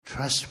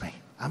Trust me,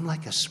 I'm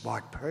like a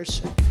smart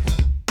person.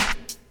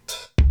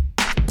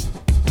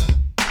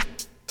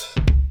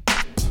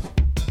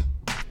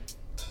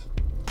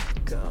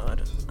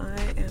 God, I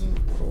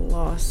am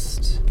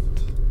lost.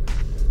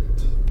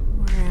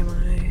 Where am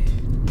I?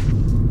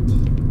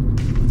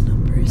 What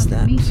number is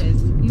that?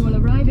 Meters, you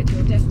will arrive at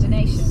your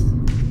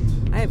destination.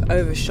 I have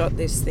overshot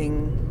this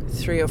thing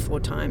 3 or 4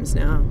 times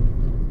now.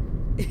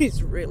 It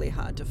is really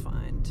hard to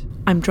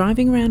find. I'm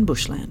driving around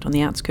bushland on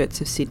the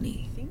outskirts of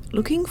Sydney,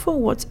 looking for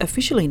what's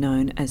officially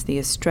known as the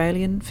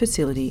Australian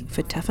Facility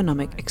for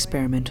Taphonomic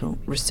Experimental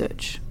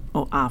Research,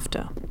 or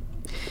AFTA.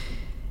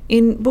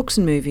 In books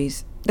and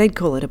movies, they'd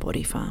call it a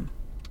body farm.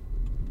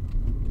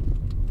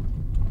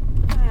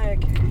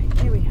 Okay,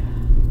 here we are.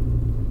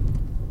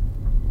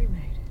 We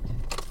made it.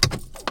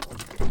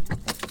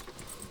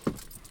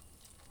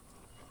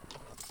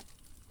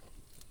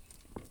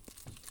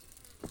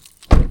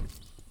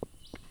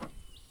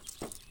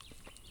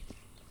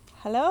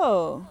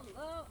 Hello.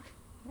 Hello.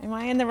 Am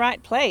I in the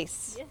right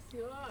place? Yes,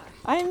 you are.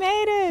 I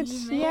made it!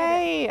 You made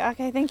Yay!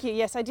 Okay, thank you.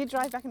 Yes, I did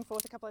drive back and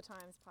forth a couple of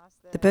times past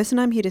there. The person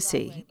I'm here to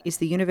see is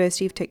the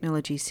University of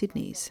Technology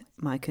Sydney's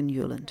Maiken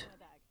Newland.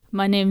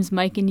 My name's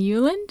Maiken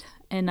Newland,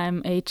 and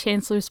I'm a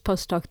Chancellor's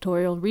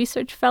Postdoctoral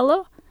Research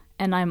Fellow,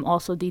 and I'm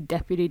also the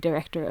Deputy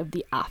Director of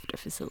the AFTA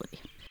facility.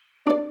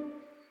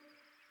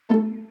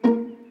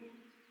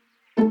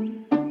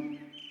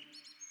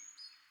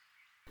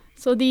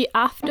 So the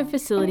AFTA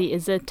facility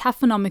is a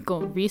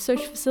taphonomical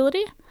research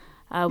facility,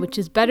 which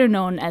is better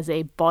known as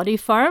a body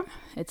farm.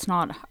 It's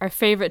not our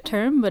favorite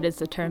term, but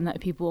it's a term that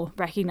people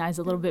recognize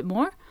a little bit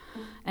more.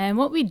 And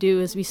what we do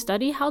is we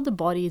study how the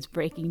body is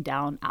breaking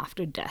down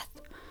after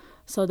death,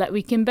 so that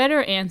we can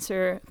better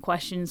answer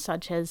questions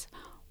such as,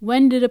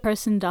 when did a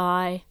person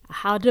die?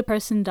 How did a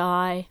person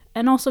die?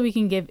 And also we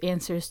can give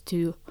answers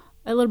to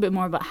a little bit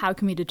more about how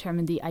can we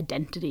determine the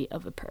identity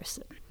of a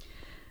person.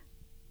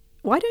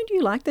 Why don't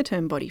you like the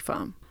term body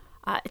farm?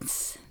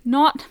 It's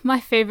not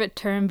my favorite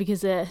term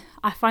because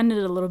I find it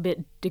a little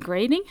bit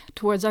degrading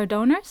towards our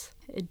donors.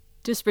 It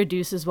just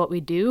reduces what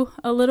we do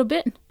a little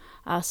bit.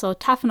 So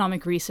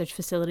taphonomic research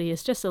facility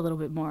is just a little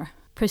bit more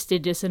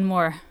prestigious and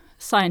more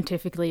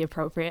scientifically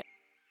appropriate.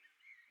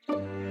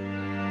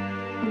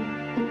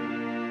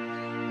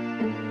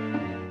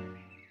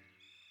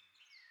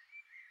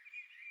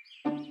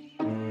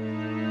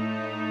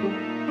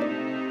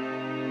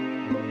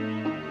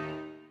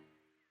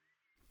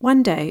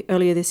 One day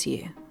earlier this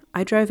year,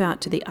 I drove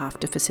out to the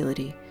AFTA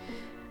facility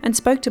and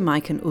spoke to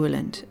Maiken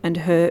Newland and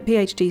her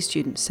PhD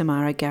student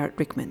Samara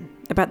Garrett-Rickman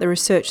about the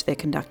research they're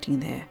conducting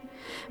there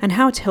and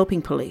how it's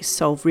helping police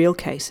solve real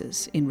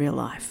cases in real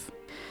life.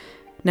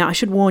 Now, I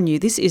should warn you,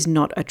 this is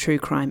not a true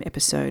crime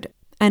episode,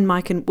 and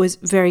Maiken was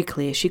very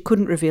clear she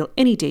couldn't reveal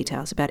any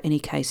details about any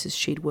cases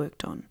she'd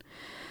worked on.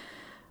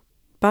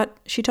 But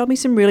she told me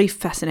some really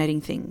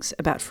fascinating things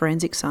about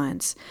forensic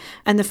science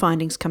and the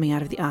findings coming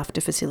out of the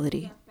AFTA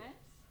facility.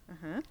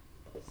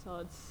 So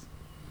it's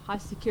high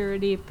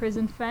security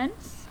prison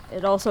fence.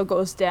 It also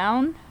goes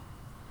down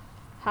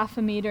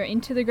 0.5 meter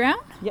into the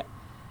ground. Yep.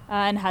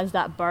 And has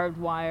that barbed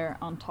wire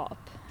on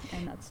top.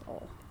 And that's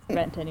all.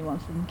 Prevent anyone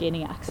from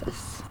gaining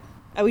access.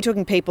 Are we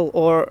talking people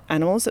or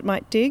animals that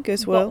might dig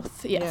as well?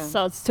 Both, yes. Yeah.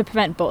 So it's to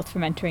prevent both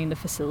from entering the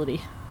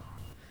facility.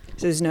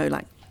 So there's no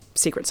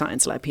secret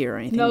science lab here or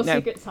anything? No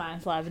secret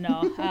science lab,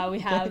 no. We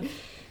have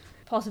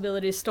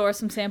possibility to store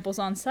some samples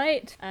on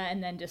site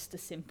and then just a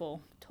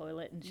simple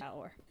toilet and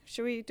shower.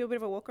 Should we do a bit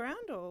of a walk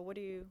around, or what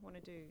do you want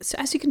to do? So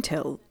as you can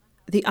tell,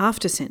 the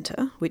AFTA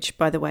Centre, which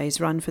by the way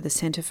is run for the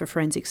Centre for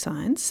Forensic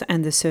Science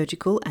and the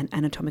Surgical and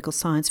Anatomical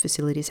Science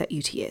facilities at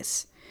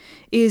UTS,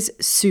 is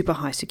super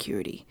high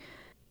security.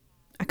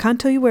 I can't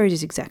tell you where it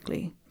is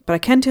exactly, but I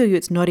can tell you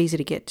it's not easy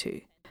to get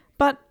to.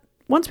 But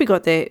once we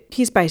got there,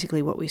 here's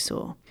basically what we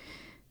saw.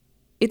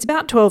 It's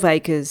about 12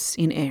 acres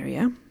in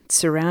area,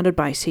 surrounded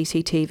by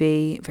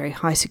CCTV, very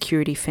high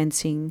security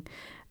fencing.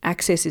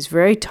 Access is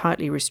very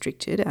tightly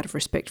restricted out of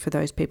respect for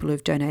those people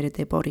who've donated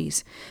their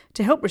bodies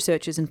to help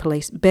researchers and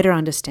police better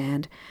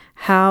understand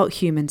how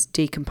humans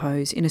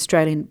decompose in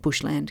Australian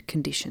bushland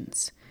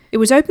conditions. It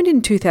was opened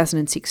in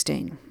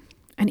 2016,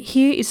 and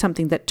here is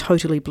something that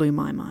totally blew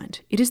my mind.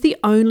 It is the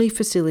only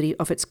facility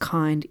of its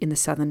kind in the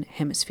Southern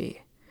Hemisphere.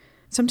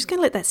 So I'm just going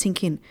to let that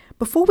sink in.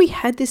 Before we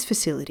had this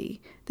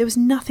facility, there was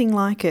nothing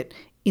like it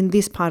in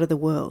this part of the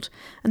world.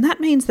 And that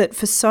means that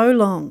for so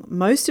long,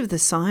 most of the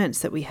science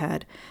that we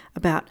had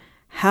about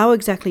how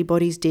exactly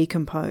bodies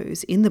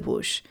decompose in the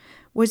bush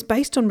was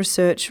based on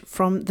research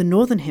from the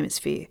Northern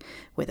Hemisphere,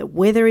 where the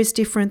weather is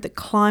different, the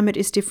climate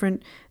is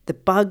different, the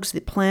bugs, the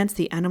plants,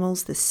 the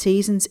animals, the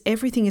seasons,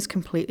 everything is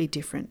completely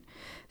different.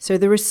 So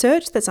the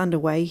research that's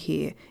underway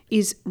here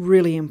is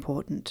really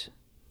important.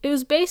 It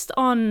was based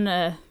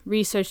on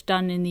research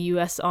done in the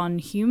US on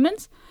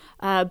humans,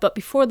 but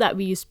before that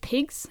we used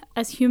pigs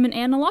as human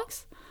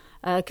analogues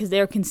because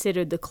they're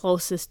considered the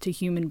closest to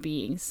human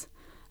beings.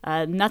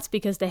 And that's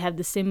because they have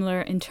the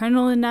similar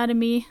internal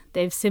anatomy,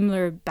 they have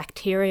similar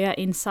bacteria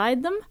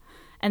inside them,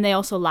 and they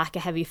also lack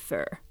a heavy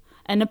fur.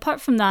 And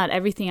apart from that,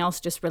 everything else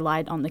just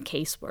relied on the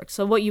casework.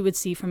 So what you would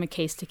see from a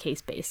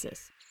case-to-case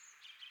basis.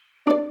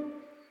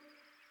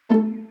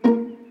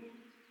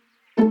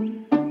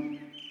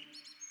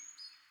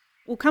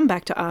 We'll come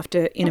back to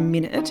AFTR in a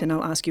minute and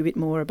I'll ask you a bit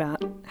more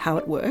about how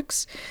it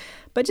works.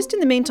 But just in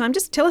the meantime,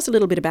 just tell us a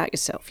little bit about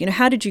yourself.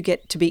 How did you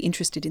get to be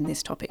interested in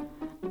this topic?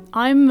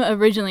 I'm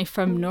originally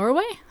from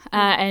Norway,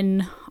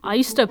 and I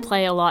used to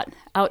play a lot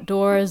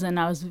outdoors, and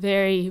I was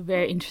very,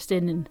 very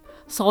interested in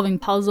solving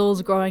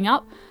puzzles growing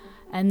up.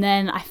 And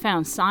then I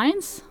found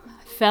science,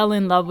 fell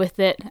in love with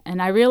it, and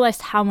I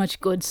realized how much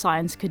good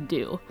science could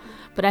do.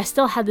 But I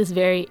still had this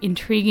very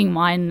intriguing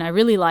mind, and I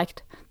really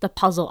liked the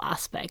puzzle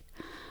aspect.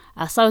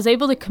 So I was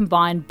able to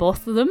combine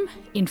both of them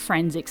in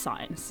forensic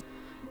science.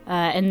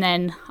 And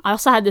then I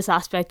also had this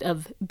aspect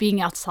of being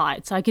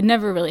outside, so I could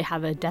never really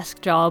have a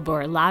desk job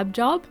or a lab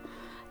job.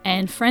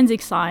 And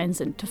forensic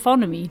science and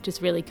taphonomy just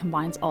really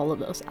combines all of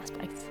those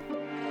aspects.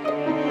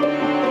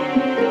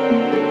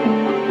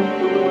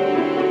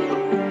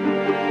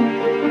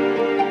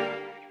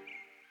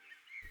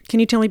 Can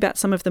you tell me about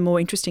some of the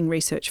more interesting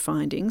research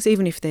findings,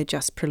 even if they're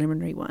just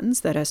preliminary ones,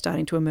 that are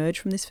starting to emerge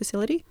from this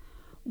facility?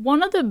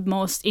 One of the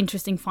most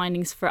interesting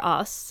findings for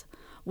us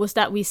was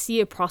that we see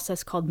a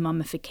process called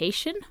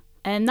mummification,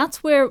 and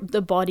that's where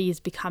the body is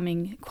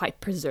becoming quite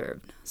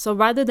preserved. So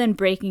rather than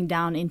breaking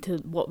down into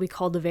what we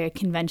call the very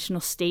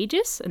conventional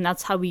stages, and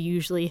that's how we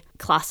usually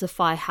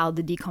classify how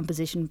the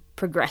decomposition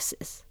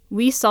progresses,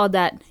 we saw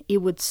that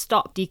it would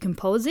stop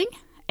decomposing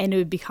and it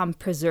would become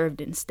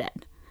preserved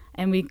instead.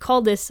 And we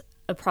call this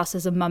a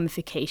process of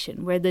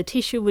mummification, where the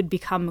tissue would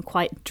become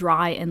quite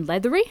dry and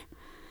leathery,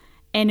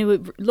 and it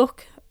would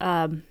look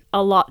a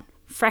lot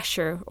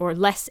fresher or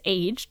less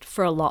aged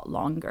for a lot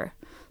longer.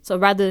 So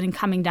rather than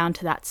coming down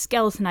to that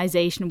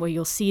skeletonization where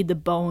you'll see the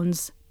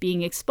bones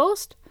being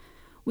exposed,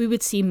 we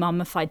would see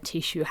mummified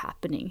tissue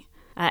happening.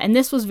 And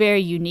this was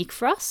very unique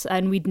for us,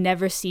 and we'd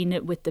never seen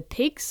it with the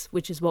pigs,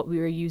 which is what we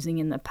were using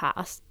in the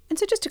past. And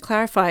so just to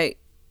clarify,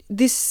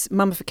 this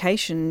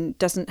mummification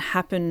doesn't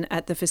happen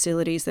at the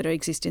facilities that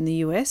exist in the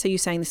US. Are you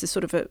saying this is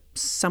sort of a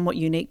somewhat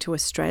unique to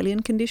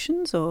Australian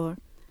conditions, or...?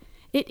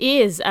 It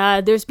is.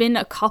 There's been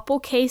a couple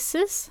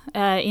cases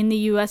in the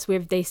US where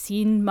they've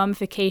seen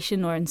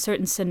mummification, or in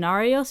certain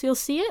scenarios you'll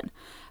see it.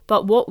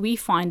 But what we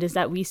find is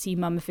that we see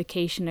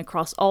mummification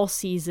across all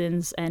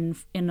seasons and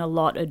in a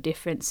lot of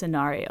different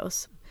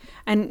scenarios.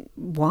 And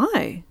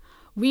why?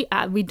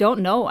 We don't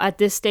know. At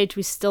this stage,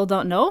 we still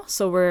don't know.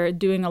 So we're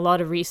doing a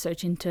lot of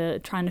research into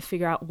trying to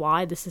figure out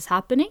why this is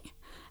happening.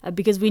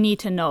 Because we need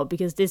to know,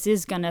 because this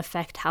is going to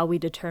affect how we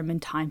determine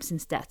time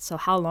since death. So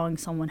how long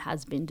someone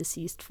has been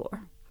deceased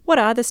for. What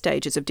are the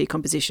stages of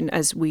decomposition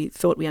as we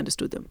thought we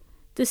understood them?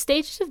 The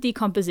stages of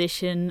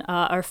decomposition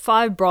are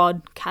 5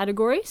 broad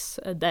categories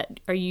that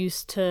are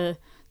used to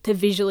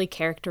visually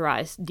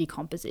characterize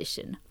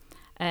decomposition.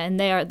 And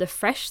they are the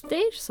fresh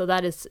stage, so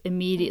that is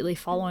immediately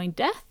following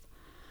death,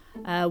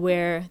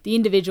 where the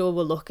individual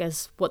will look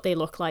as what they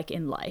look like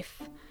in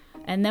life.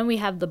 And then we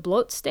have the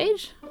bloat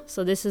stage,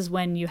 so this is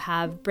when you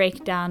have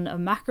breakdown of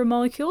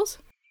macromolecules,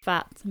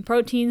 fats and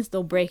proteins.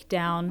 They'll break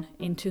down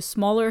into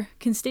smaller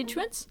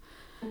constituents,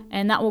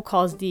 and that will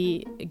cause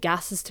the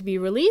gases to be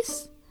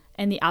released,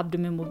 and the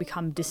abdomen will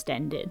become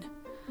distended.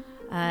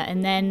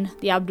 And then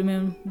the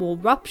abdomen will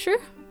rupture,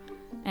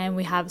 and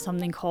we have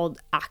something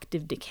called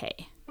active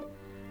decay.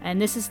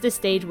 And this is the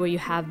stage where you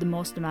have the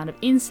most amount of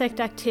insect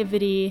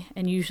activity,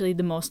 and usually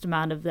the most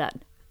amount of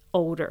that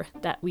odor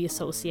that we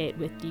associate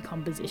with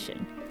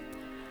decomposition.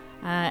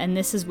 And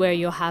this is where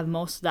you'll have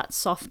most of that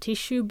soft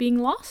tissue being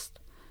lost.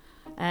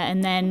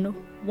 And then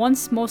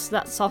once most of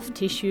that soft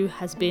tissue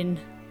has been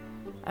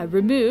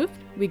removed,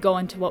 we go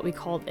into what we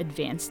call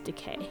advanced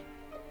decay.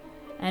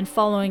 And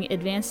following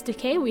advanced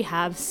decay, we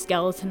have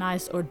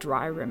skeletonized or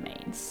dry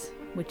remains,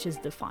 which is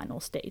the final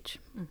stage.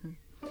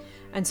 Mm-hmm.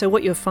 And so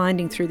what you're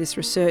finding through this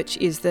research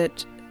is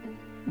that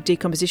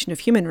decomposition of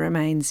human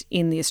remains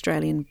in the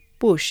Australian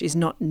bush is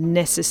not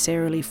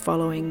necessarily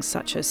following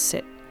such a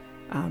set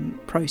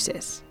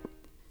process.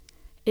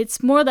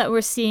 It's more that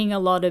we're seeing a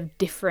lot of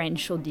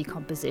differential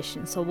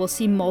decomposition. So we'll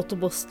see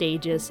multiple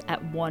stages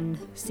at one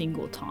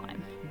single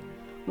time.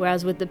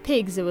 Whereas with the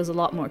pigs, it was a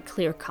lot more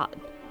clear-cut.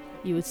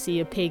 You would see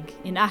a pig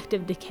in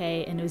active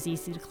decay and it was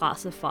easy to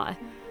classify.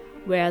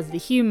 Whereas the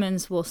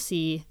humans will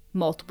see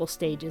multiple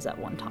stages at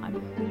one time.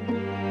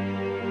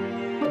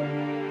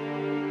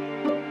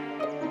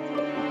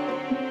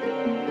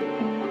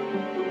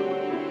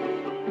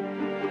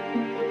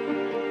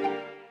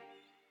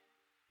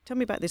 Tell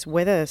me about this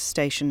weather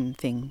station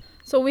thing.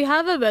 So we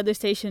have a weather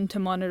station to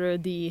monitor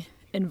the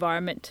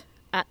environment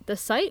at the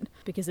site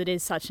because it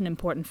is such an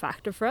important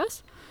factor for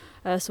us.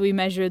 So we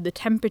measure the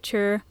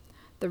temperature,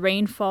 the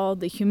rainfall,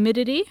 the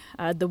humidity,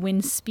 the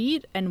wind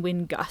speed, and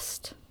wind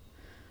gust.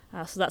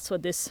 So that's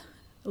what this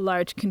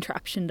large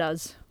contraption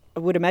does. I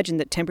would imagine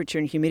that temperature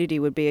and humidity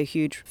would be a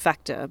huge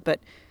factor, but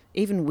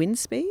even wind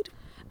speed?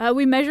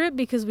 We measure it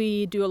because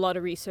we do a lot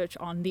of research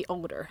on the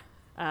odor.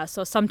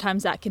 So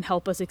sometimes that can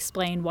help us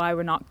explain why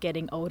we're not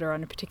getting odor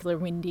on a particular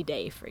windy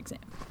day, for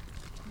example.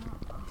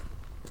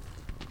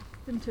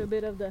 backed into a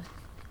bit of the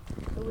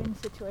wind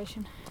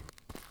situation.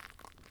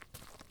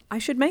 I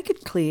should make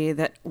it clear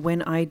that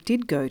when I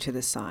did go to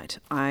the site,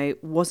 I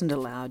wasn't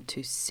allowed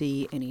to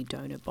see any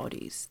donor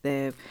bodies.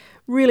 They're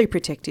really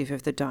protective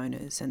of the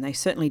donors, and they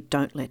certainly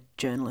don't let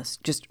journalists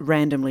just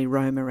randomly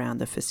roam around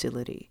the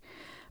facility.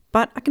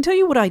 But I can tell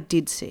you what I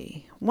did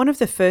see. One of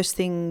the first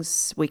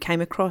things we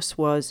came across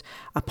was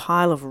a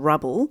pile of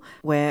rubble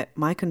where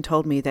Maikon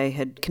told me they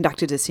had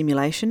conducted a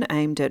simulation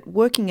aimed at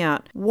working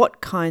out what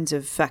kinds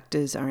of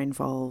factors are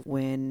involved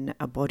when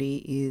a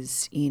body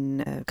is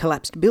in a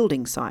collapsed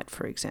building site,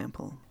 for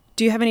example.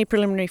 Do you have any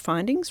preliminary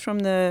findings from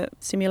the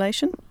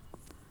simulation?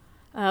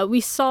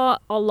 We saw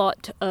a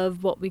lot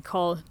of what we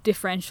call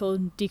differential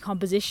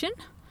decomposition.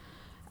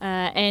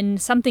 And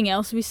something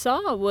else we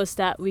saw was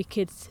that we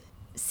could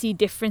see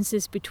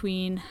differences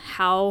between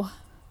how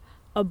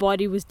a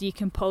body was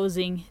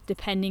decomposing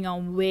depending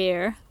on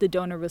where the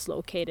donor was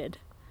located,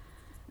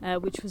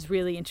 which was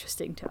really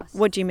interesting to us.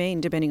 What do you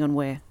mean, depending on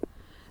where?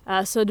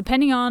 So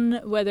depending on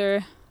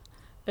whether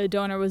a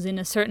donor was in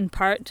a certain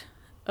part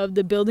of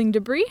the building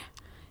debris,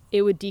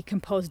 it would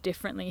decompose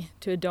differently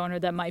to a donor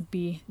that might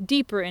be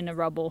deeper in the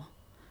rubble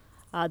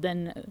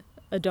than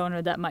a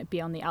donor that might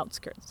be on the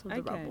outskirts of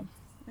the rubble.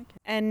 Okay.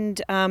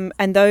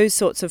 And those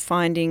sorts of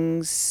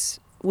findings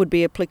would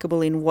be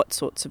applicable in what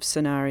sorts of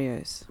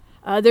scenarios?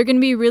 They're going to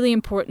be really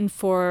important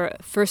for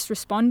first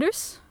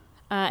responders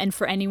and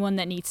for anyone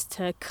that needs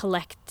to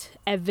collect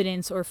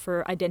evidence or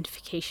for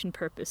identification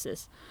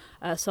purposes,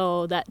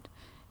 so that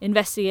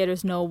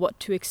investigators know what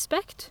to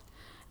expect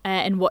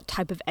and what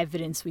type of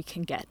evidence we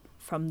can get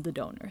from the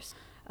donors.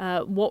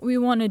 What we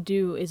want to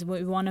do is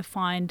we want to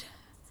find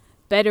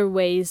better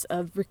ways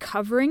of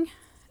recovering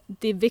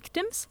the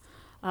victims.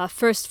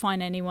 First,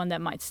 find anyone that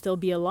might still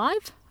be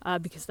alive,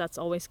 because that's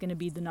always going to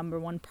be the number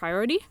one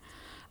priority.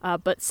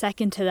 But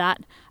second to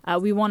that,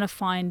 we want to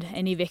find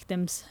any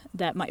victims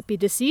that might be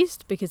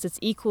deceased, because it's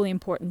equally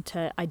important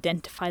to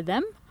identify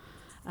them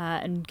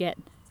and get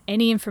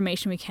any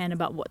information we can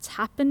about what's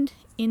happened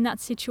in that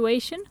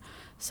situation,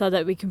 so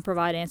that we can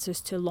provide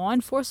answers to law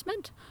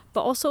enforcement,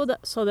 but also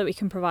so that we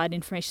can provide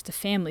information to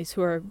families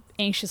who are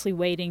anxiously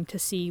waiting to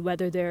see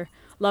whether their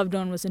loved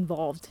one was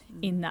involved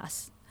in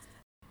this.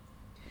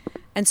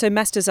 And so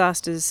mass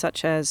disasters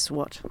such as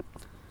what?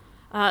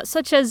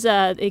 Such as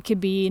it could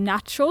be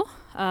natural,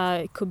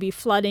 it could be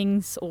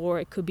floodings, or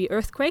it could be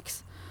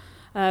earthquakes.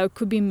 It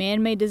could be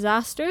man-made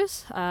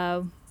disasters.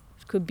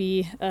 It could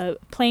be a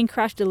plane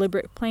crash,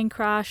 deliberate plane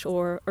crash,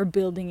 or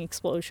building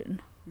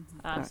explosion.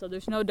 Right. So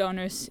there's no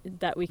donors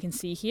that we can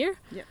see here.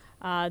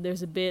 Yep.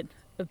 There's a bit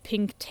of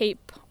pink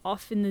tape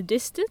off in the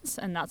distance,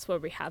 and that's where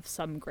we have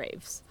some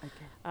graves.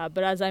 Okay.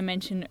 But as I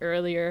mentioned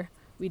earlier,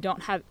 we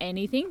don't have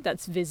anything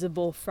that's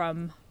visible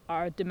from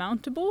our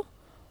demountable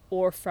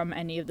or from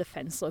any of the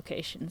fence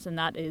locations, and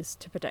that is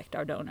to protect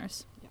our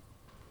donors.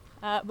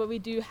 Yeah. But we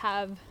do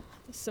have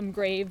some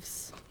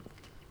graves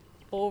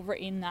over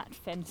in that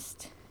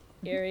fenced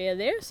area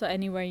there, so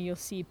anywhere you'll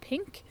see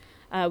pink,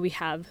 we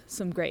have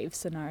some grave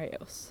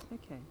scenarios.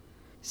 Okay.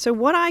 So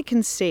what I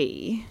can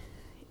see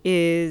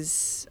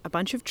is a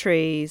bunch of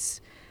trees,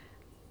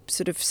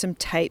 sort of some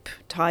tape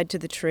tied to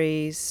the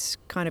trees,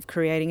 kind of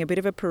creating a bit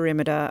of a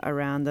perimeter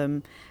around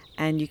them.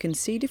 And you can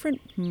see different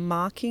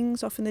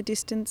markings off in the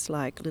distance,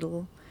 like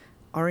little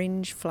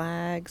orange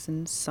flags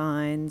and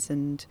signs.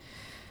 And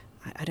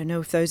I don't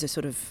know if those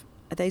are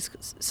they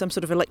some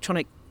sort of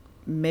electronic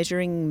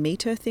measuring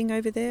meter thing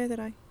over there that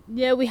I...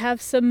 Yeah, we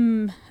have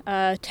some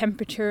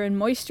temperature and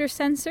moisture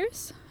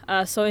sensors.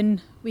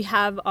 We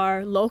have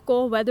our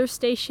local weather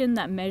station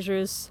that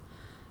measures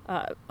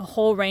a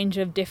whole range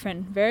of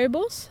different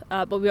variables,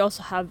 but we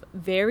also have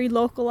very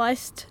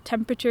localized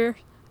temperature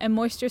and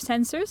moisture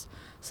sensors.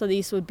 So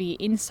these would be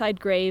inside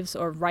graves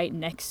or right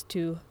next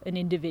to an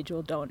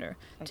individual donor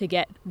to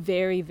get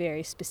very,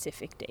 very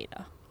specific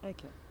data.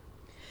 Okay.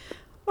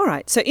 All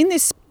right. So in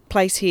this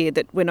place here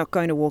that we're not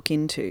going to walk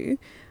into,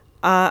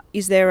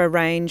 is there a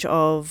range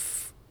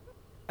of,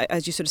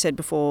 as you sort of said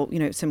before,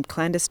 some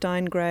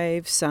clandestine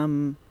graves,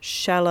 some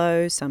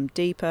shallow, some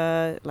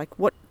deeper? Like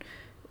what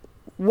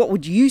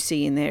would you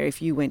see in there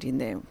if you went in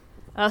there?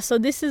 So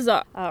this is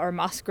our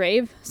mass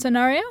grave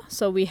scenario.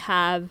 So we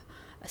have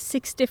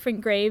 6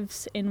 different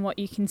graves in what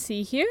you can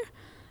see here,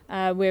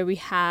 where we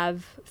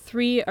have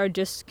 3 are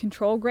just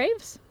control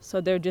graves.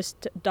 So they're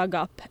just dug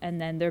up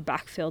and then they're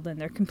backfilled and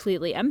they're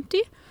completely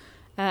empty.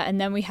 And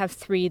then we have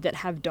 3 that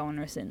have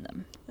donors in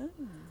them.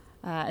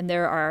 And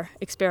there are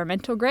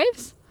experimental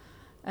graves,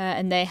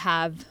 and they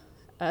have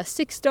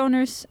 6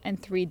 donors and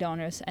 3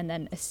 donors, and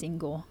then a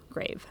single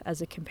grave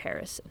as a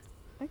comparison.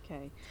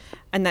 Okay.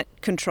 And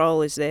that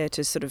control is there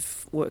to sort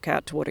of work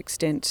out to what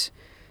extent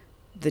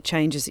the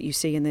changes that you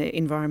see in the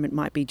environment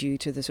might be due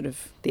to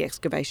the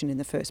excavation in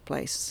the first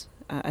place,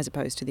 as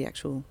opposed to the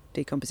actual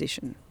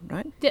decomposition,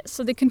 right? Yeah,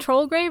 so the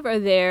control grave are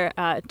there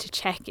to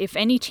check if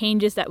any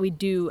changes that we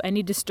do,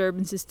 any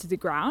disturbances to the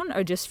ground,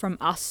 are just from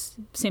us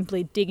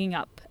simply digging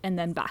up and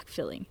then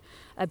backfilling.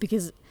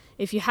 Because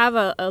if you have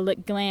a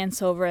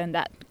glance over in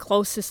that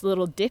closest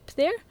little dip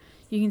there,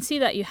 you can see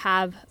that you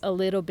have a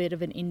little bit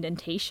of an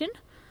indentation.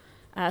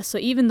 So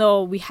even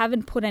though we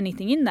haven't put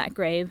anything in that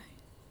grave,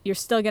 you're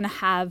still going to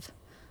have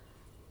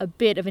a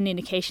bit of an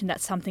indication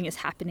that something is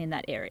happening in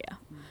that area.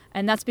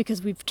 And that's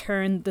because we've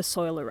turned the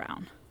soil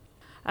around,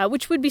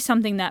 which would be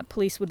something that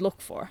police would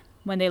look for.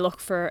 When they look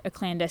for a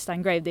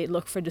clandestine grave, they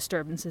look for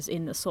disturbances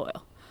in the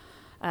soil.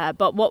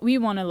 But what we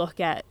want to look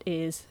at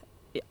is,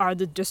 are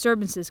the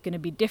disturbances going to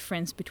be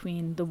different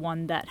between the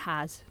one that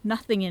has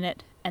nothing in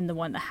it and the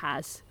one that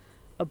has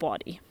a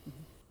body?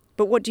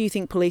 But what do you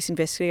think police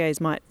investigators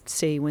might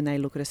see when they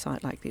look at a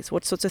site like this?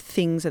 What sorts of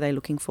things are they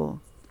looking for?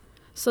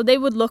 So they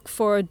would look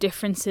for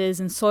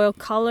differences in soil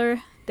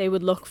color. They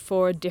would look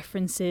for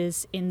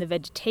differences in the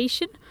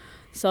vegetation.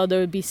 So there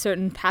would be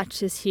certain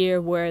patches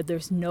here where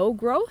there's no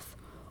growth,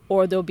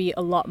 or there'll be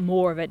a lot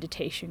more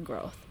vegetation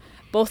growth.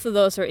 Both of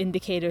those are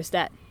indicators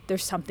that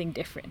there's something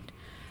different.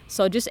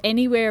 So just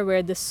anywhere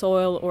where the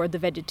soil or the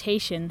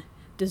vegetation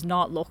does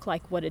not look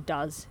like what it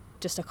does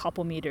just a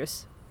couple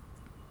meters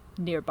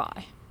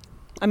nearby.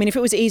 I mean, if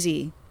it was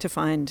easy to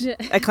find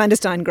a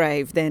clandestine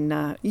grave,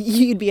 then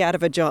you'd be out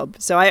of a job.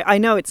 So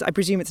I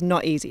presume it's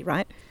not easy,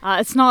 right?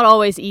 It's not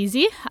always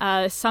easy.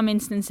 Some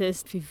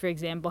instances, if you, for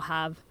example,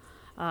 have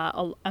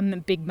a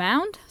big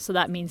mound, so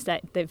that means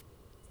that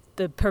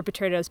the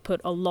perpetrator has put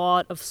a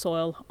lot of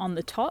soil on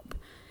the top,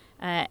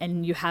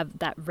 and you have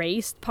that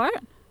raised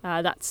part.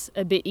 That's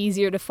a bit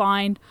easier to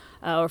find,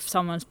 or if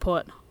someone's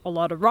put a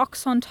lot of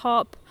rocks on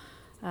top,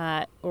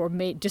 or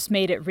just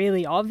made it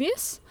really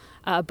obvious.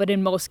 But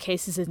in most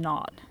cases it's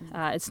not.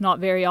 It's not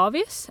very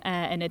obvious,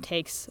 and it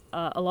takes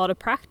a lot of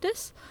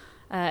practice,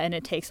 and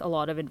it takes a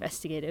lot of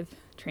investigative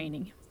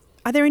training.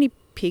 Are there any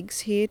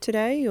pigs here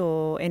today,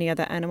 or any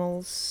other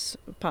animals,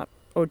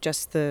 or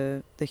just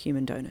the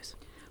human donors?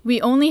 We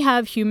only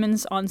have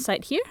humans on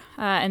site here,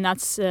 and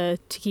that's to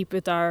keep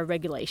with our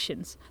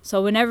regulations.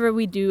 So whenever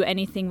we do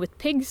anything with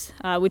pigs,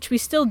 which we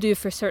still do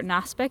for certain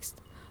aspects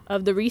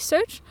of the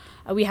research,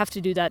 we have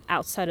to do that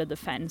outside of the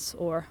fence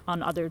or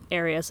on other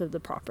areas of the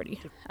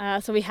property.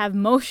 So we have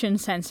motion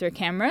sensor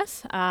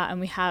cameras, and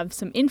we have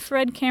some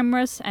infrared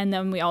cameras, and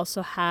then we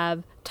also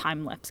have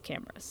time-lapse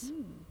cameras.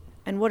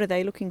 And what are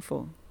they looking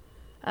for?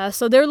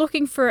 So they're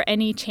looking for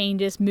any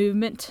changes,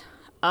 movement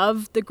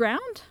of the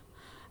ground,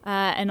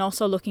 and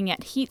also looking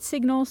at heat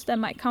signals that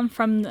might come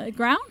from the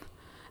ground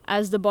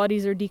as the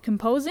bodies are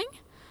decomposing.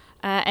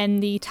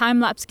 And the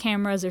time-lapse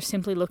cameras are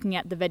simply looking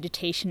at the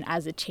vegetation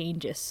as it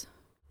changes.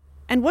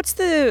 And what's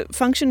the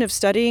function of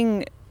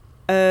studying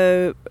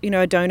a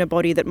donor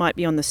body that might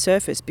be on the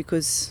surface?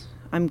 Because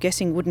I'm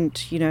guessing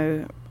wouldn't,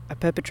 a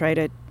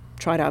perpetrator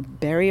try to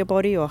bury a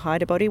body or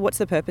hide a body? What's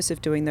the purpose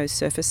of doing those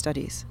surface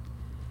studies?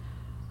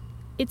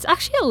 It's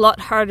actually a lot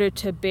harder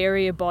to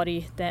bury a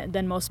body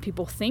than most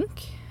people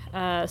think.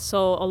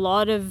 So a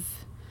lot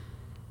of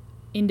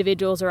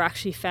individuals are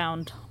actually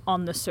found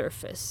on the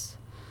surface.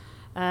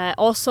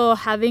 Also,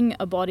 having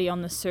a body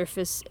on the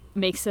surface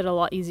makes it a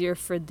lot easier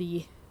for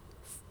the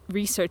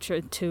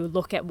researcher to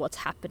look at what's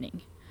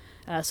happening.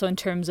 So in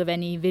terms of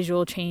any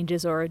visual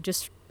changes or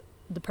just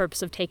the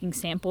purpose of taking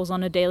samples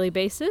on a daily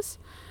basis,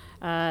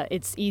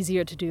 it's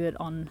easier to do it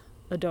on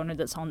a donor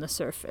that's on the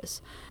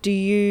surface. Do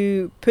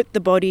you put the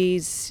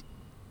bodies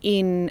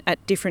in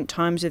at different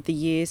times of the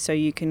year so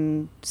you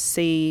can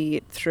see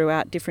it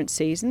throughout different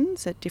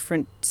seasons at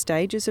different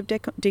stages of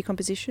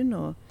decomposition,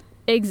 or?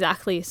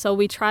 Exactly. So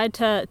we tried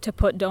to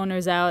put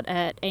donors out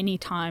at any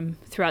time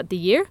throughout the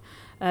year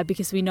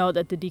because we know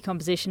that the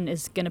decomposition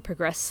is going to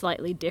progress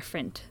slightly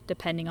different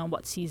depending on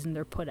what season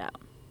they're put out.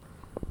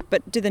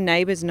 But do the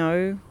neighbours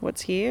know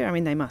what's here? I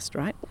mean, they must,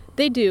 right?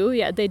 They do,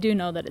 yeah. They do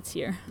know that it's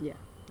here. Yeah.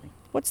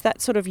 What's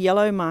that sort of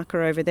yellow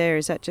marker over there?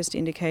 Is that just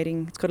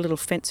indicating it's got a little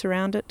fence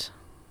around it?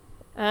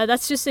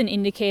 That's just an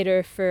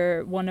indicator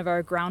for one of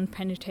our ground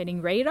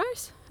penetrating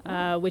radars,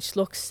 which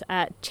looks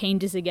at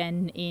changes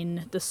again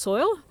in the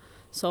soil.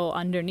 So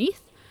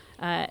underneath,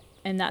 and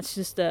that's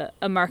just a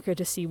marker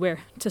to see where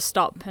to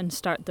stop and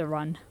start the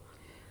run.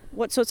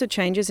 What sorts of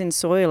changes in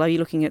soil? Are you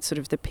looking at sort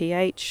of the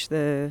pH,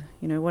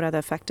 what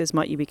other factors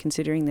might you be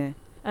considering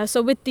there?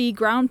 So with the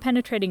ground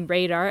penetrating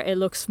radar, it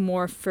looks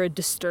more for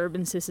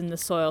disturbances in the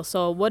soil.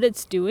 So what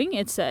it's doing,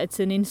 it's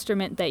an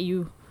instrument that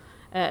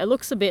it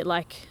looks a bit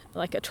like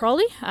a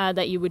trolley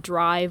that you would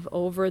drive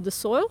over the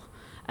soil,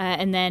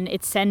 and then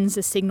it sends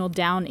a signal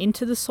down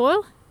into the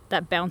soil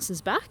that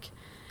bounces back.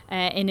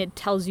 And it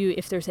tells you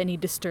if there's any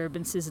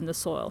disturbances in the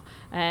soil.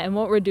 And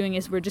what we're doing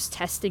is we're just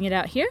testing it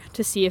out here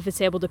to see if it's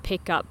able to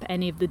pick up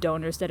any of the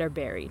donors that are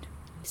buried.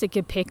 So it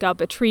could pick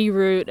up a tree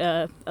root,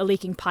 a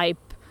leaking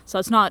pipe. So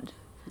it's not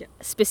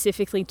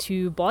specifically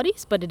to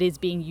bodies, but it is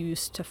being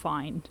used to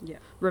find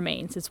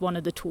remains. It's one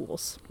of the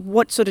tools.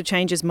 What sort of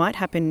changes might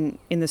happen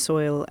in the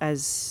soil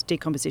as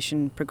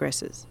decomposition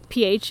progresses?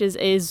 pH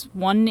is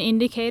one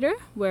indicator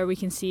where we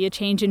can see a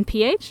change in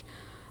pH.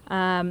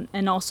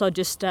 And also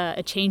just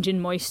a change in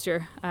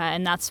moisture,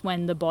 and that's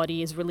when the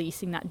body is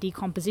releasing that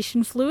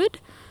decomposition fluid.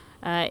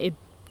 It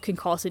can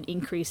cause an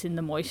increase in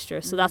the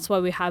moisture, so that's why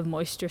we have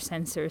moisture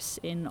sensors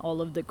in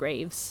all of the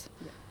graves.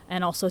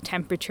 And also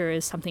temperature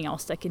is something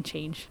else that can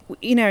change.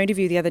 In our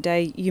interview the other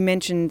day, you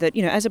mentioned that,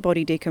 as a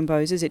body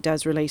decomposes, it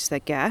does release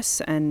that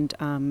gas and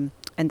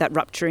that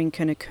rupturing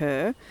can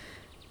occur.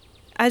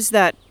 As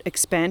that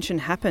expansion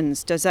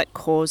happens, does that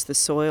cause the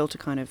soil to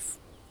kind of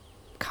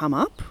come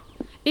up?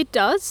 It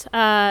does.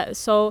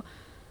 So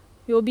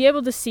you'll be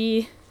able to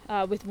see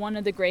with one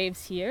of the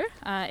graves here,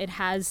 it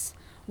has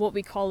what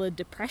we call a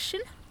depression.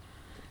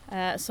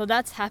 So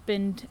that's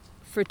happened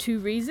for two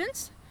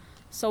reasons.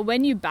 So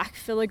when you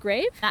backfill a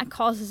grave, that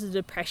causes a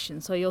depression.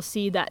 So you'll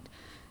see that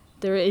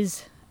there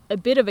is a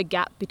bit of a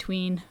gap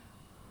between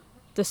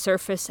the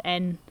surface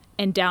and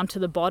down to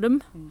the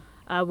bottom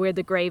where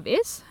the grave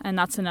is, and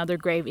that's another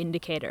grave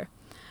indicator.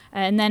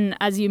 And then,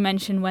 as you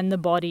mentioned, when the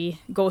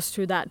body goes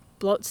through that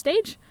bloat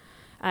stage,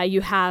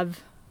 you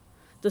have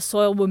the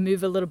soil will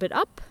move a little bit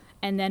up,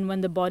 and then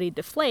when the body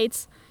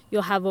deflates,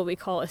 you'll have what we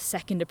call a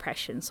second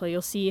depression. So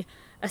you'll see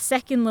a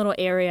second little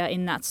area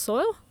in that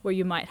soil where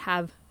you might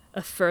have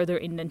a further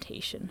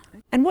indentation.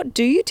 And what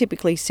do you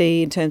typically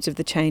see in terms of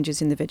the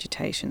changes in the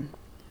vegetation?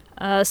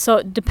 So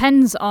it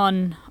depends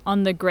on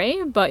the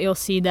grave, but you'll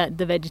see that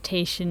the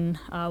vegetation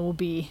will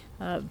be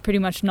pretty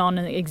much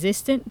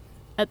non-existent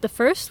at the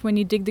first when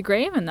you dig the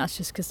grave, and that's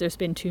just because there's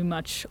been too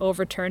much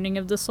overturning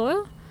of the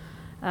soil.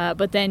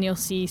 But then you'll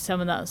see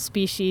some of the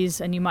species,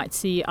 and you might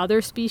see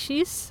other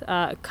species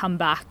come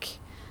back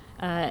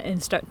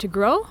and start to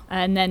grow.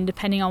 And then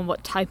depending on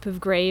what type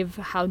of grave,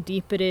 how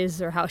deep it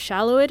is or how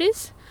shallow it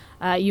is,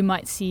 you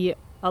might see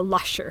a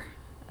lusher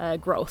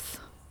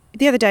growth.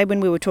 The other day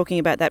when we were talking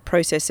about that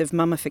process of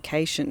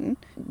mummification,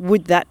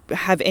 would that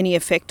have any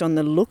effect on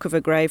the look of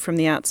a grave from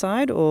the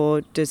outside,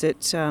 or is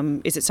it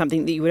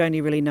something that you would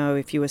only really know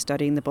if you were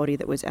studying the body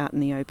that was out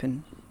in the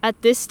open?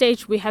 At this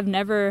stage, we have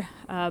never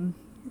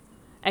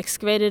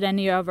excavated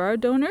any of our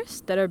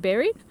donors that are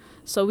buried,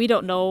 so we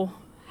don't know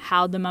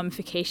how the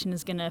mummification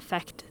is going to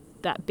affect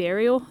that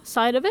burial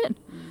side of it.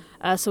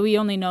 So we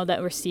only know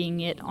that we're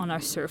seeing it on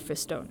our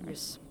surface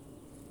donors.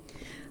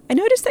 I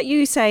noticed that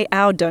you say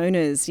our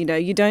donors,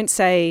 you don't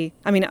say,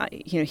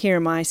 here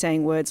am I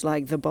saying words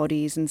like the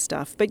bodies and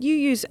stuff, but you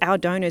use our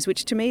donors,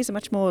 which to me is a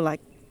much more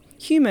like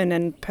human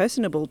and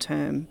personable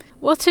term.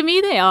 Well, to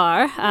me they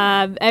are.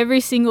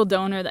 Every single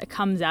donor that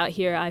comes out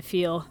here, I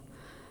feel,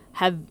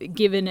 have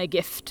given a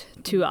gift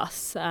to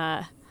us.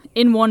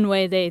 In one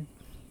way,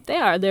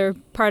 they're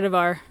part of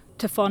our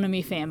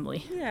taphonomy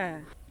family. Yeah.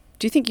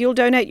 Do you think you'll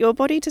donate your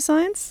body to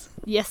science?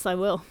 Yes, I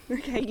will.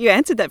 Okay, you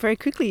answered that very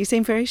quickly. You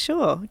seem very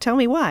sure. Tell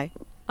me why.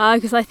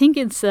 Because I think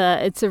it's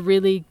a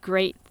really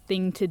great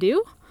thing to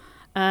do.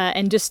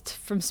 And just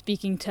from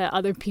speaking to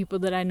other people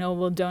that I know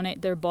will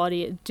donate their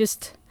body,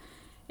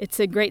 it's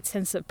a great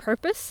sense of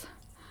purpose.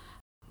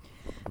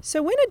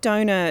 So when a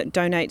donor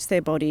donates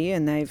their body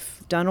and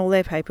they've done all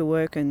their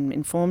paperwork and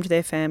informed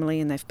their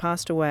family and they've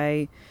passed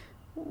away,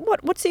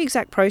 what's the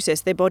exact process?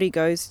 Their body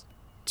goes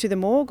to the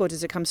morgue, or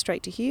does it come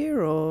straight to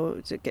here, or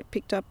does it get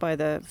picked up by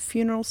the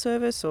funeral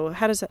service, or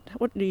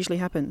what usually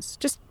happens?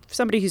 Just for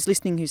somebody who's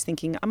listening who's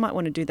thinking, I might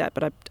want to do that,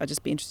 but I'd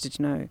just be interested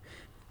to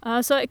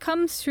know. So it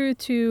comes through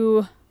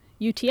to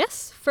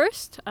UTS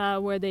first,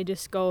 where they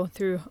just go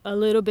through a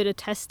little bit of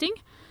testing,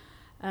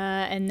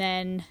 and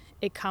then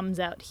it comes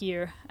out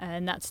here,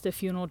 and that's the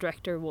funeral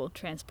director will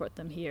transport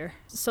them here.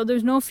 So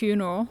there's no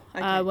funeral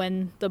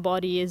when the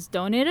body is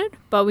donated,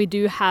 but we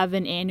do have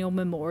an annual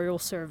memorial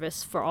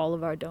service for all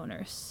of our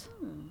donors.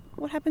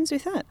 What happens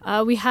with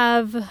that? We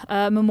have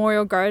a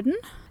memorial garden.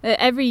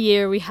 Every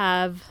year we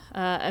have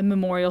a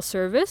memorial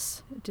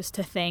service just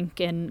to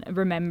thank and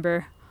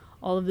remember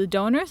all of the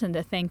donors and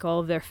to thank all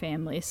of their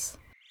families.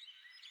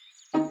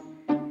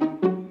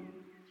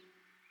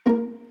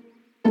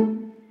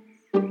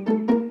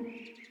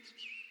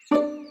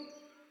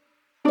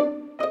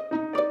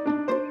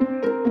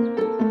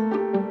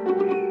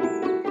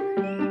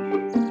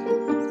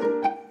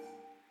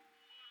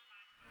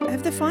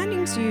 Have the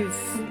findings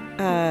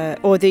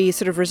or the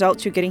sort of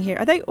results you're getting here,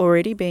 are they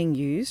already being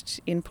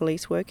used in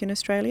police work in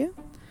Australia?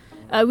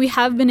 We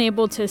have been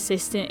able to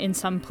assist in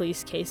some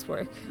police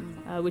casework,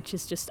 which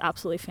is just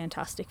absolutely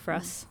fantastic for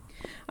us.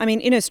 I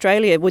mean, in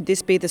Australia, would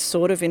this be the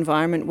sort of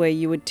environment where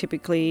you would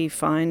typically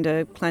find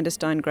a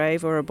clandestine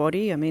grave or a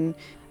body? I mean,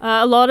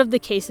 a lot of the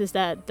cases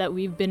that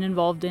we've been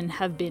involved in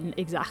have been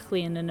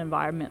exactly in an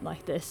environment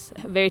like this.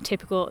 Very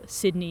typical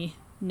Sydney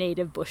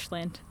native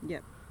bushland.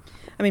 Yep.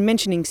 I mean,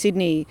 mentioning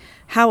Sydney,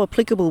 how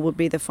applicable would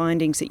be the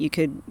findings that you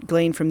could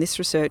glean from this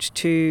research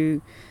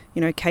to,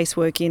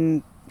 casework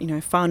in,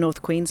 far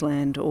north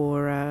Queensland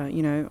or,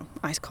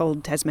 ice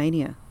cold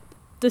Tasmania?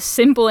 The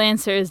simple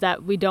answer is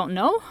that we don't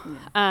know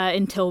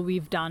until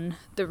we've done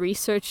the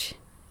research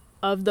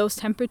of those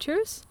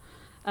temperatures.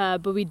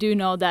 But we do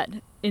know that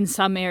in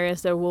some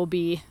areas there will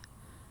be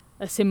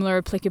a similar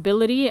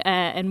applicability.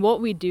 And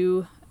what we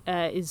do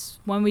is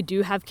when we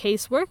do have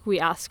casework, we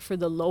ask for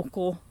the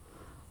local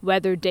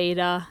weather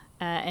data,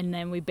 and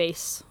then we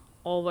base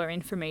all our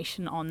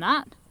information on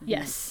that. Mm-hmm.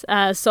 Yes.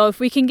 So if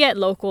we can get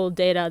local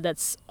data,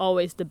 that's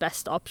always the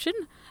best option.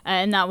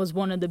 And that was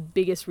one of the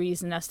biggest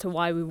reasons as to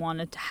why we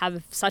wanted to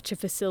have such a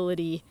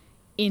facility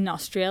in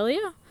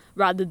Australia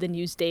rather than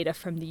use data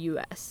from the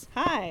US.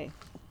 Hi.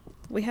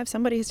 We have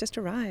somebody who's just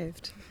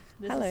arrived.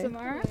 Hello. Is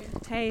Samara.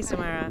 Hey,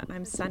 Samara.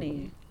 I'm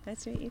Sunny.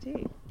 Nice to meet you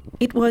too.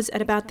 It was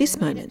at about this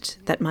moment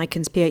that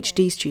Maiken's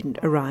PhD student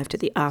arrived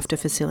at the AFTER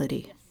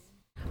facility.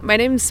 My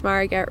name's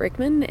Samara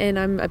Garrett-Rickman and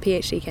I'm a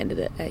PhD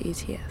candidate at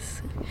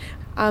UTS.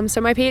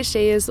 So my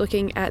PhD is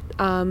looking at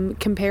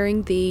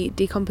comparing the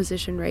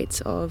decomposition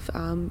rates of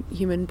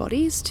human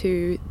bodies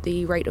to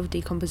the rate of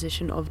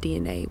decomposition of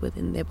DNA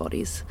within their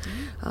bodies,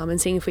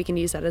 and seeing if we can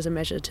use that as a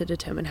measure to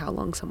determine how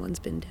long someone's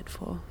been dead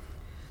for.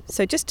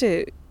 So just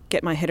to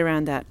get my head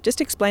around that,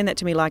 just explain that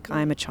to me like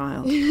I'm a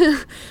child.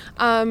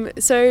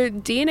 So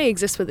DNA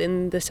exists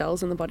within the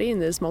cells in the body, and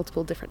there's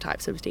multiple different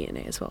types of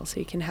DNA as well. So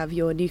you can have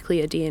your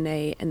nuclear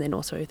DNA and then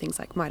also things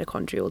like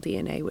mitochondrial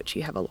DNA, which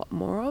you have a lot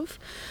more of.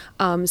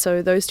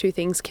 So those two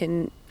things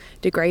can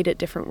degrade at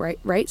different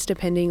rates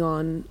depending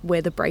on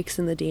where the breaks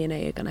in the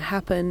DNA are going to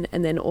happen,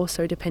 and then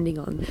also depending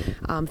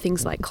on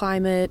things like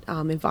climate,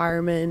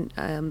 environment,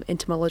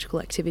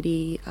 entomological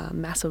activity,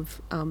 mass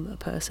of a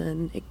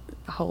person,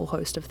 a whole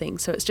host of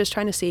things. So it's just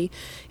trying to see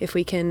if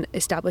we can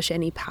establish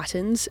any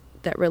patterns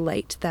that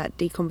relate that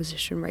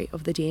decomposition rate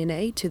of the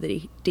DNA to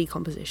the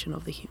decomposition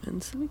of the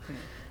humans. Okay.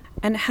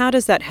 And how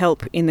does that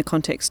help in the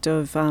context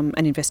of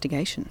an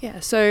investigation? Yeah,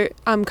 so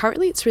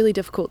currently it's really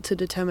difficult to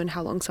determine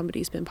how long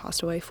somebody's been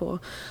passed away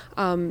for.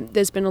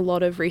 There's been a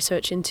lot of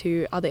research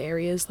into other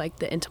areas like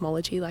the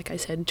entomology, like I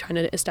said, trying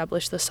to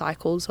establish the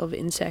cycles of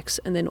insects,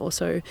 and then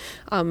also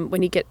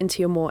when you get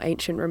into your more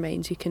ancient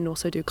remains, you can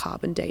also do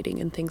carbon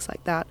dating and things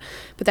like that.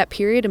 But that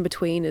period in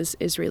between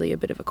is really a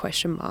bit of a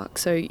question mark.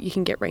 So you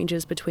can get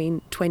ranges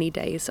between 20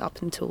 days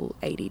up until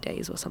 80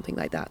 days or something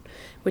like that,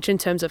 which in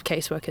terms of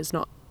casework is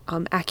not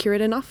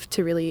accurate enough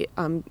to really,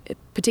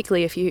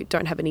 particularly if you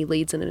don't have any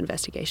leads in an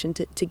investigation,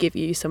 to give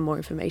you some more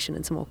information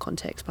and some more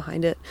context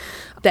behind it.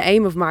 The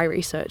aim of my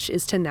research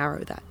is to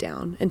narrow that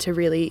down and to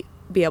really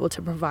be able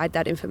to provide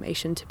that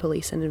information to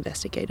police and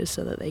investigators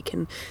so that they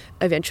can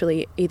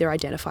eventually either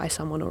identify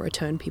someone or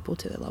return people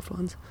to their loved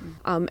ones.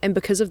 And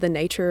because of the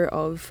nature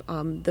of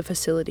the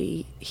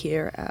facility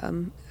here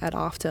at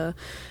AFTER,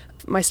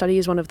 my study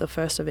is one of the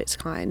first of its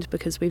kind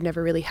because we've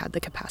never really had the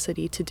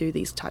capacity to do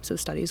these types of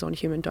studies on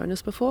human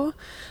donors before,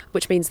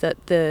 which means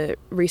that the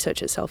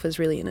research itself is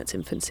really in its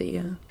infancy.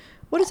 Yeah.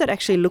 What does that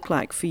actually look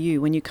like for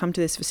you when you come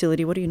to this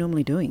facility? What are you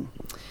normally doing?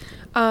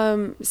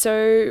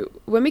 So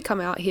when we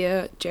come out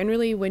here,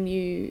 generally when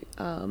you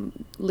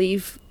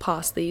leave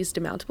past these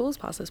demountables,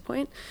 past this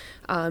point,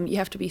 you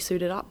have to be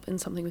suited up in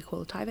something we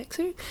call a Tyvek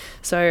suit.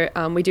 So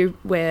we do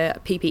wear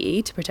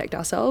PPE to protect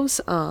ourselves.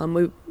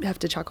 We have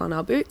to chuck on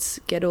our boots,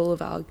 get all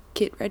of our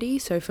kit ready.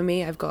 So for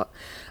me, I've got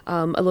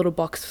a little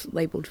box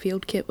labelled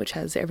field kit, which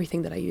has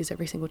everything that I use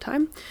every single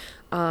time.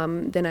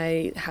 Then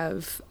I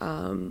have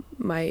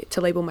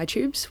to label my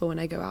tubes for when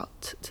I go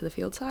out to the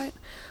field site.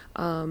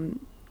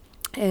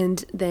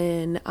 And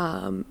then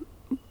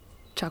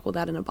chuck all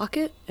that in a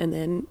bucket and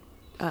then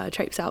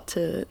traipse out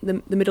to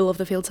the middle of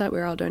the field site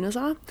where our donors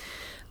are.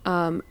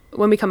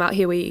 When we come out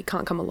here, we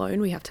can't come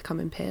alone. We have to come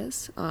in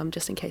pairs,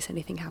 just in case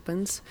anything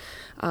happens.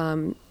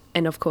 And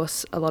of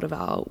course, a lot of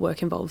our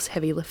work involves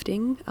heavy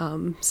lifting.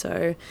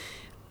 So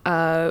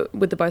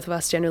with the both of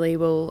us, generally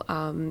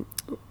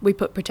we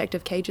put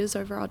protective cages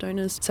over our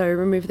donors. So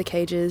remove the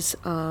cages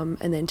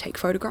and then take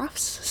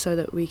photographs so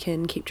that we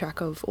can keep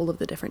track of all of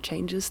the different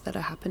changes that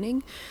are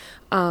happening.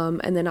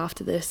 And then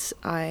after this,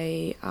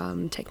 I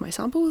take my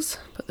samples,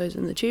 put those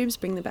in the tubes,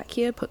 bring them back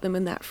here, put them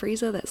in that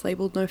freezer that's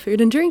labelled no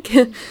food and drink,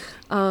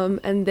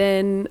 and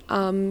then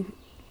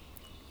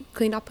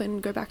clean up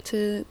and go back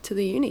to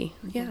the uni.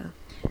 Yeah.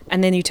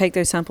 And then you take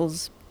those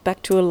samples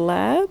back to a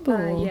lab?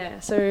 Or? Yeah,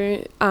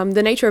 so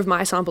the nature of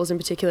my samples in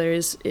particular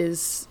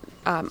is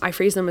I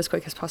freeze them as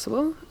quick as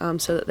possible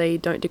so that they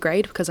don't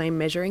degrade because I'm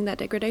measuring that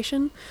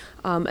degradation.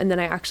 And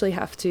then I actually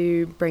have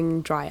to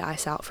bring dry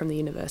ice out from the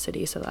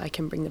university so that I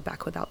can bring them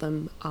back without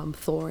them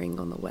thawing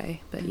on the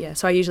way. But yeah,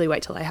 so I usually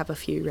wait till I have a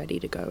few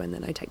ready to go and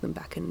then I take them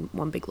back in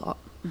one big lot.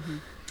 Mm-hmm.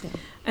 Yeah.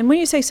 And when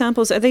you say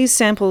samples, are these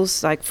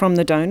samples like from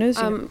the donors?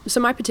 So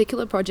my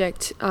particular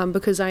project,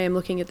 because I am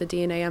looking at the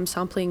DNA, I'm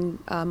sampling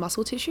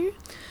muscle tissue.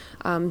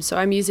 So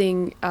I'm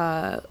using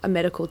a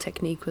medical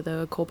technique with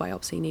a core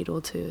biopsy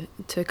needle to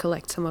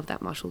collect some of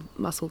that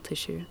muscle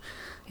tissue.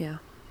 Yeah.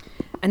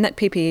 And that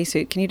PPE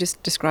suit, can you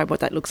just describe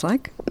what that looks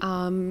like?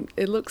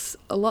 It looks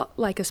a lot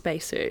like a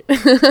spacesuit.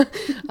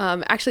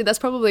 Actually, that's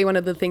probably one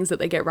of the things that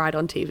they get right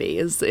on TV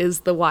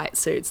is the white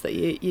suits that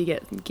you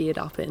get geared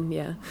up in,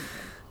 yeah.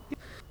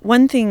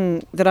 One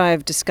thing that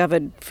I've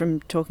discovered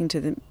from talking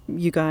to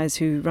you guys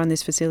who run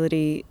this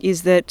facility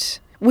is that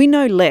we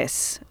know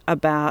less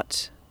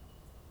about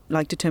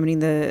like determining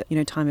the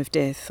time of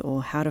death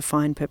or how to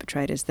find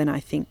perpetrators than I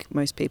think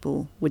most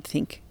people would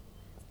think.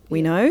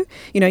 We know,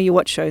 you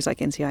watch shows like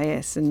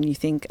NCIS and you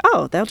think,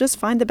 oh, they'll just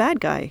find the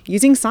bad guy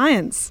using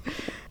science.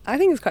 I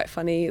think it's quite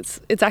funny.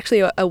 It's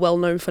actually a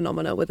well-known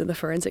phenomena within the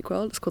forensic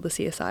world. It's called the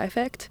CSI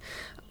effect.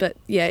 But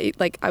yeah,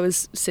 I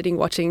was sitting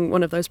watching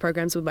one of those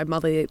programs with my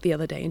mother the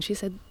other day, and she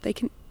said they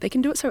can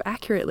do it so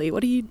accurately.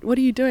 What are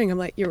you doing? I'm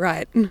like, you're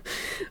right.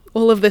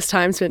 All of this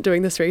time spent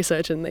doing this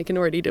research, and they can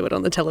already do it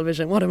on the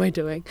television. What am I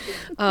doing?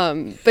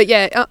 But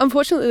yeah,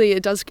 unfortunately,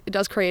 it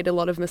does create a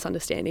lot of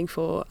misunderstanding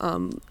for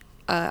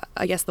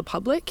I guess the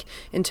public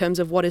in terms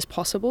of what is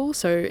possible.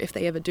 So if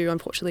they ever do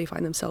unfortunately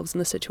find themselves in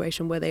the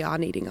situation where they are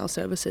needing our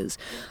services,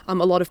 a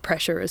lot of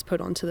pressure is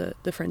put onto the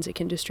forensic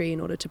industry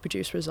in order to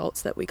produce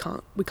results that we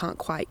can't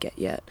quite get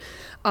yet.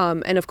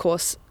 And of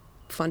course,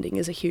 funding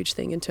is a huge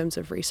thing in terms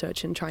of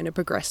research and trying to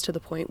progress to the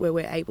point where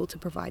we're able to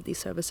provide these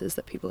services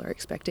that people are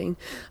expecting.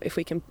 If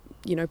we can,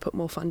 put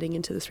more funding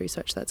into this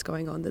research that's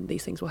going on, then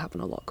these things will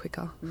happen a lot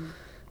quicker.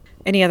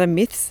 Any other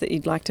myths that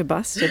you'd like to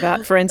bust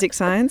about forensic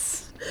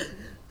science?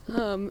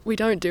 We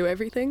don't do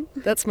everything.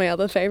 That's my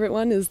other favourite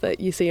one, is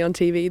that you see on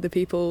TV the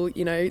people,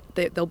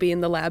 they'll be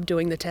in the lab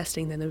doing the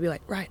testing, then they'll be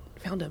like, right,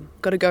 found him,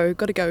 gotta go,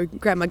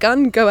 grab my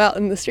gun, go out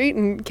in the street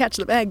and catch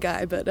the bad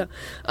guy. But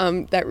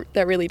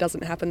that really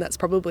doesn't happen. That's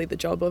probably the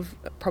job of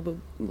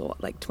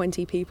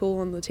 20 people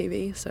on the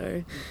TV.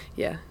 So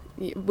yeah,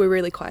 we're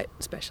really quite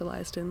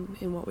specialised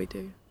in what we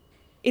do.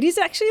 It is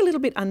actually a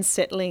little bit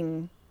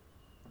unsettling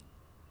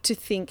to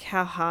think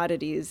how hard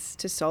it is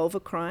to solve a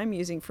crime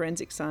using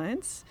forensic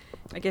science.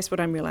 I guess what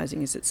I'm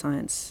realising is that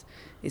science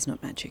is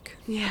not magic.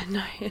 Yeah,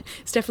 no,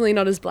 it's definitely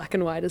not as black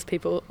and white as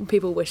people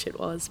wish it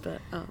was.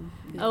 But yeah.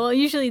 Well,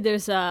 usually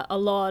there's a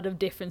lot of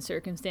different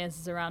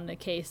circumstances around a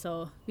case,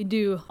 so we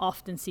do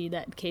often see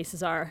that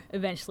cases are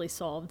eventually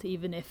solved,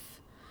 even if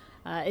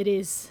it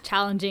is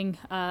challenging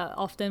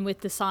often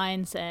with the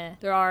science.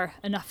 There are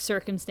enough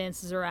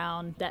circumstances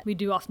around that we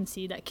do often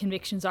see that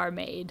convictions are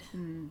made.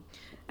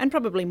 And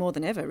probably more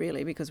than ever,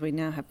 really, because we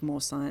now have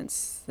more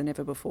science than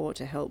ever before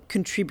to help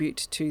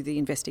contribute to the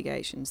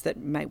investigations that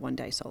may one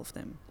day solve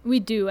them. We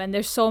do, and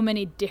there's so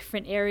many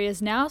different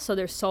areas now, so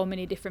there's so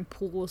many different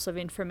pools of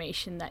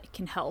information that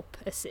can help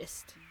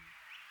assist.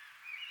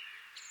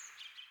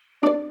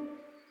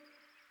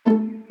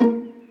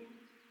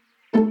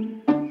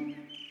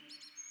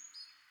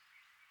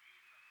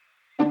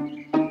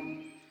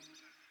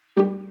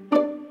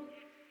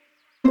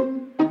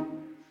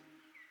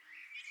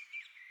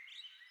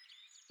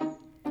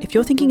 If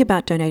you're thinking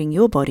about donating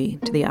your body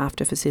to the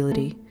AFTER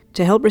facility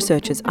to help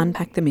researchers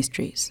unpack the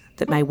mysteries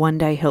that may one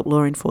day help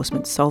law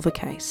enforcement solve a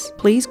case,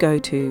 please go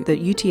to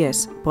the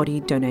UTS Body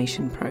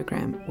Donation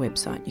Program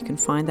website. You can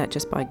find that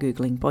just by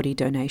Googling body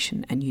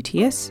donation and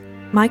UTS.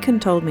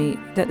 Maiken told me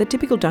that the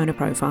typical donor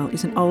profile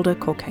is an older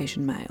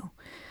Caucasian male.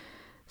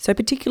 So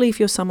particularly if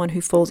you're someone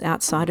who falls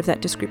outside of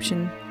that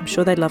description, I'm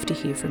sure they'd love to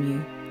hear from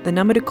you. The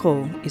number to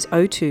call is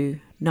 02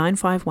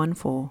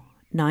 9514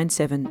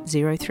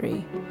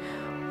 9703.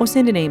 or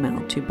send an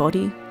email to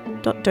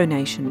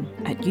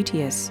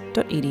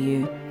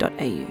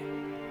body.donation@uts.edu.au.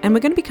 And we're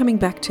going to be coming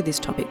back to this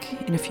topic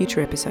in a future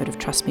episode of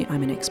Trust Me,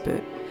 I'm an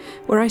Expert,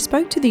 where I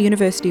spoke to the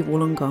University of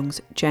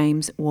Wollongong's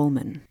James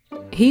Wallman.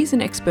 He's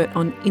an expert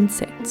on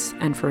insects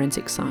and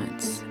forensic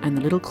science and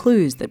the little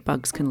clues that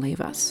bugs can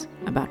leave us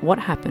about what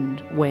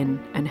happened, when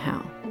and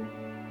how.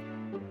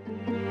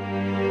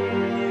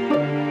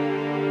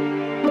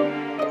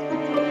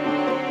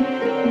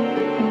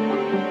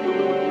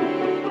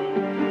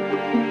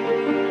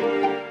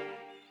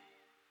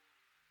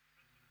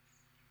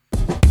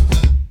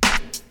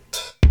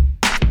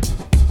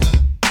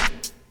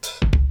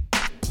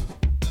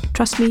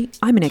 Trust Me,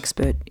 I'm an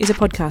Expert is a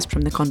podcast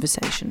from The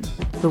Conversation,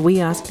 where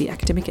we ask the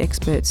academic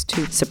experts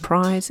to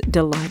surprise,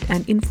 delight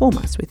and inform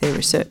us with their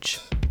research.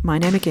 My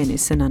name again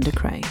is Sananda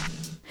Cray.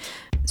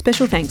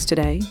 Special thanks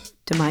today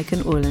to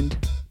Maiken Oiland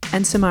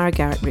and Samara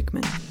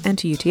Garrett-Rickman, and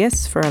to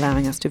UTS for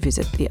allowing us to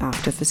visit the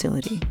AFTER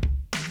facility.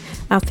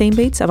 Our theme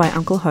beats are by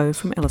Uncle Ho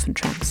from Elephant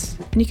Tracks,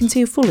 and you can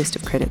see a full list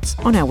of credits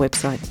on our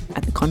website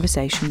at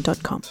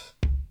theconversation.com.